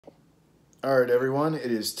All right, everyone,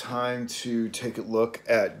 it is time to take a look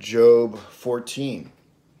at Job 14.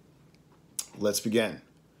 Let's begin.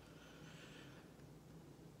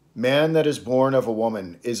 Man that is born of a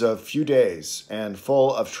woman is of few days and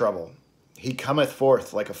full of trouble. He cometh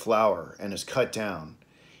forth like a flower and is cut down.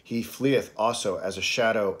 He fleeth also as a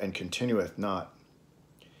shadow and continueth not.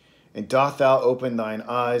 And doth thou open thine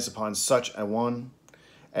eyes upon such a one,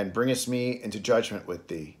 and bringest me into judgment with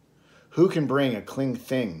thee? Who can bring a clean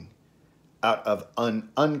thing out of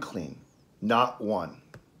unclean? Not one.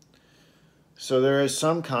 So there is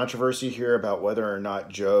some controversy here about whether or not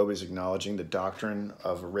Job is acknowledging the doctrine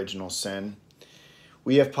of original sin.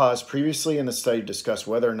 We have paused previously in the study to discuss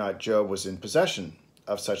whether or not Job was in possession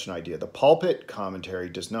of such an idea. The pulpit commentary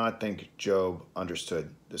does not think Job understood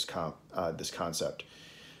this concept.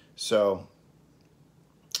 So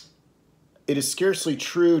it is scarcely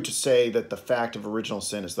true to say that the fact of original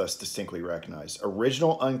sin is thus distinctly recognized.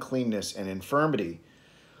 Original uncleanness and infirmity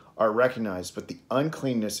are recognized, but the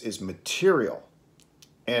uncleanness is material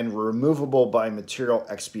and removable by material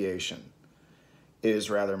expiation. It is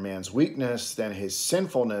rather man's weakness than his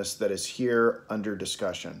sinfulness that is here under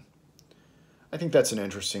discussion. I think that's an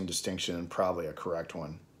interesting distinction and probably a correct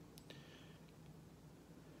one.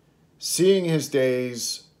 Seeing his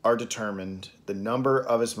days are determined, the number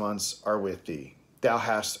of his months are with thee. Thou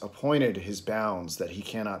hast appointed his bounds that he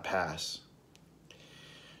cannot pass.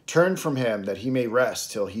 Turn from him that he may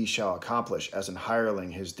rest till he shall accomplish as an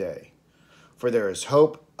hireling his day. For there is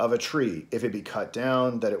hope of a tree, if it be cut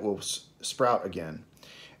down, that it will sprout again,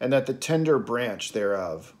 and that the tender branch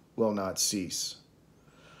thereof will not cease.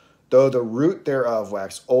 Though the root thereof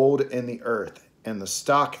wax old in the earth, and the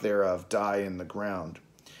stock thereof die in the ground,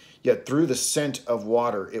 yet through the scent of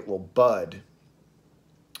water it will bud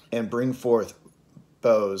and bring forth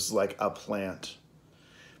boughs like a plant.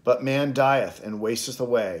 But man dieth and wasteth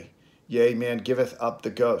away. Yea, man giveth up the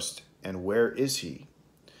ghost, and where is he?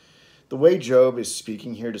 The way Job is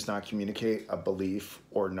speaking here does not communicate a belief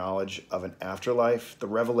or knowledge of an afterlife. The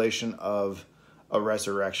revelation of a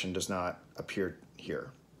resurrection does not appear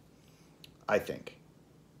here, I think.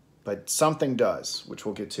 But something does, which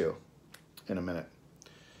we'll get to in a minute.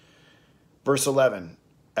 Verse 11,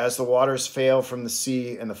 as the waters fail from the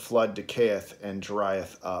sea, and the flood decayeth and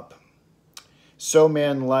drieth up, so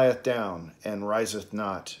man lieth down and riseth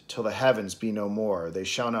not, till the heavens be no more. They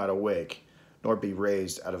shall not awake, nor be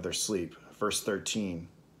raised out of their sleep. Verse 13,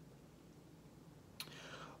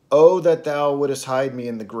 O that thou wouldest hide me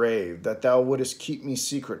in the grave, that thou wouldest keep me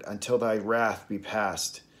secret until thy wrath be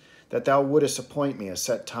past, that thou wouldest appoint me a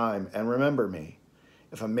set time, and remember me.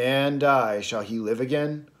 If a man die, shall he live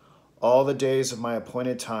again? All the days of my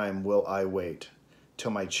appointed time will I wait, till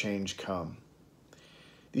my change come.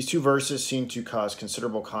 These two verses seem to cause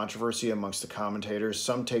considerable controversy amongst the commentators.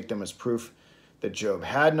 Some take them as proof that Job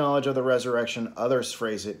had knowledge of the resurrection. Others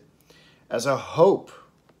phrase it as a hope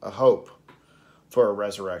for a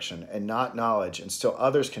resurrection and not knowledge. And still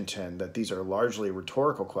others contend that these are largely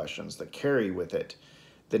rhetorical questions that carry with it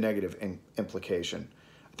the negative implication.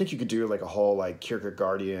 I think you could do like a whole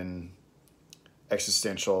Kierkegaardian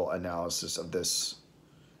existential analysis of this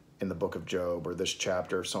in the book of Job, or this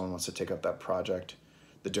chapter if someone wants to take up that project,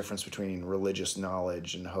 the difference between religious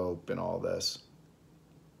knowledge and hope and all this.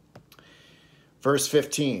 Verse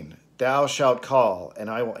 15, thou shalt call, and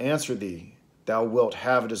I will answer thee. Thou wilt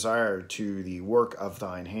have a desire to the work of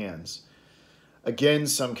thine hands. Again,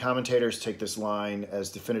 some commentators take this line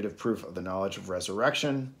as definitive proof of the knowledge of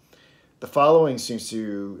resurrection. The following seems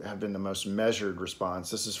to have been the most measured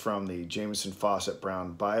response. This is from the Jameson Fawcett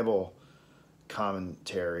Brown Bible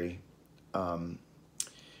commentary,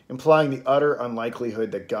 implying the utter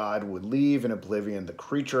unlikelihood that God would leave in oblivion the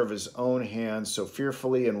creature of his own hands so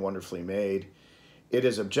fearfully and wonderfully made. It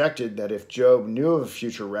is objected that if Job knew of a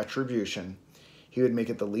future retribution, he would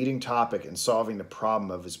make it the leading topic in solving the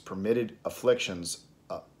problem of his permitted afflictions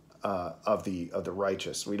of the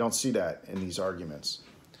righteous. We don't see that in these arguments.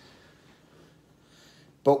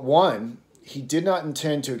 But one, he did not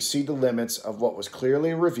intend to exceed the limits of what was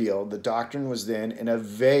clearly revealed. The doctrine was then in a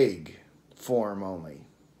vague form only,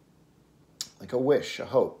 like a wish, a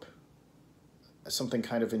hope, something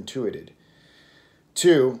kind of intuited.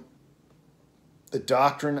 Two, the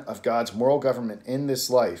doctrine of God's moral government in this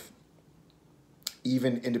life,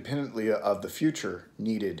 even independently of the future,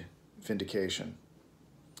 needed vindication.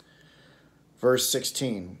 Verse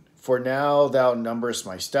 16, for now thou numberest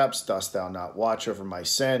my steps, dost thou not watch over my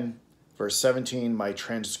sin? Verse 17, my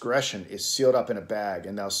transgression is sealed up in a bag,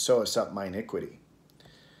 and thou sewest up my iniquity.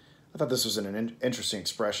 I thought this was an interesting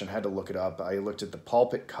expression. I had to look it up. I looked at the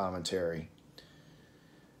pulpit commentary.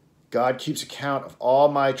 God keeps account of all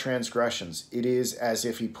my transgressions. It is as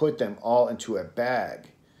if he put them all into a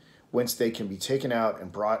bag, whence they can be taken out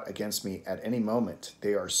and brought against me at any moment.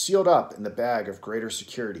 They are sealed up in the bag of greater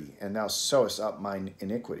security, and thou sewest up mine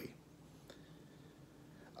iniquity.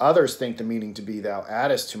 Others think the meaning to be, thou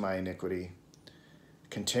addest to my iniquity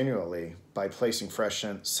continually by placing fresh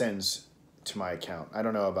sins to my account. I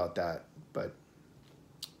don't know about that, but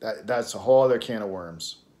that's a whole other can of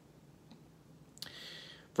worms.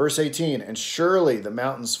 Verse 18, and surely the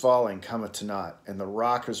mountain's falling cometh to naught, and the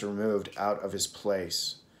rock is removed out of his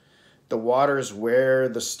place. The waters wear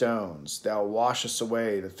the stones. Thou washest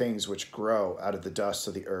away the things which grow out of the dust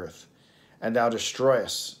of the earth, and thou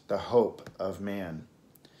destroyest the hope of man.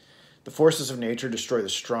 The forces of nature destroy the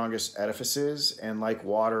strongest edifices, and like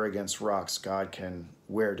water against rocks, God can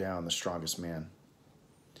wear down the strongest man.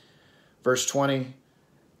 Verse 20,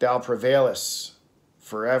 thou prevailest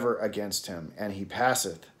forever against him, and he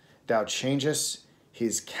passeth. Thou changest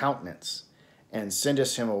his countenance, and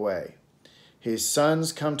sendest him away. His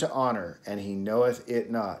sons come to honor, and he knoweth it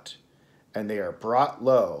not, and they are brought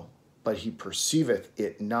low, but he perceiveth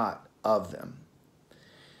it not of them.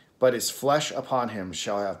 But his flesh upon him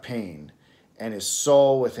shall have pain, and his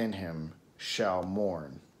soul within him shall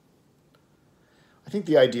mourn. I think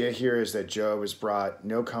the idea here is that Job is brought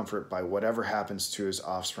no comfort by whatever happens to his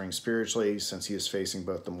offspring spiritually, since he is facing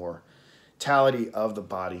both the mortality of the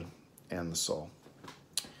body and the soul.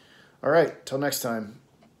 All right, till next time.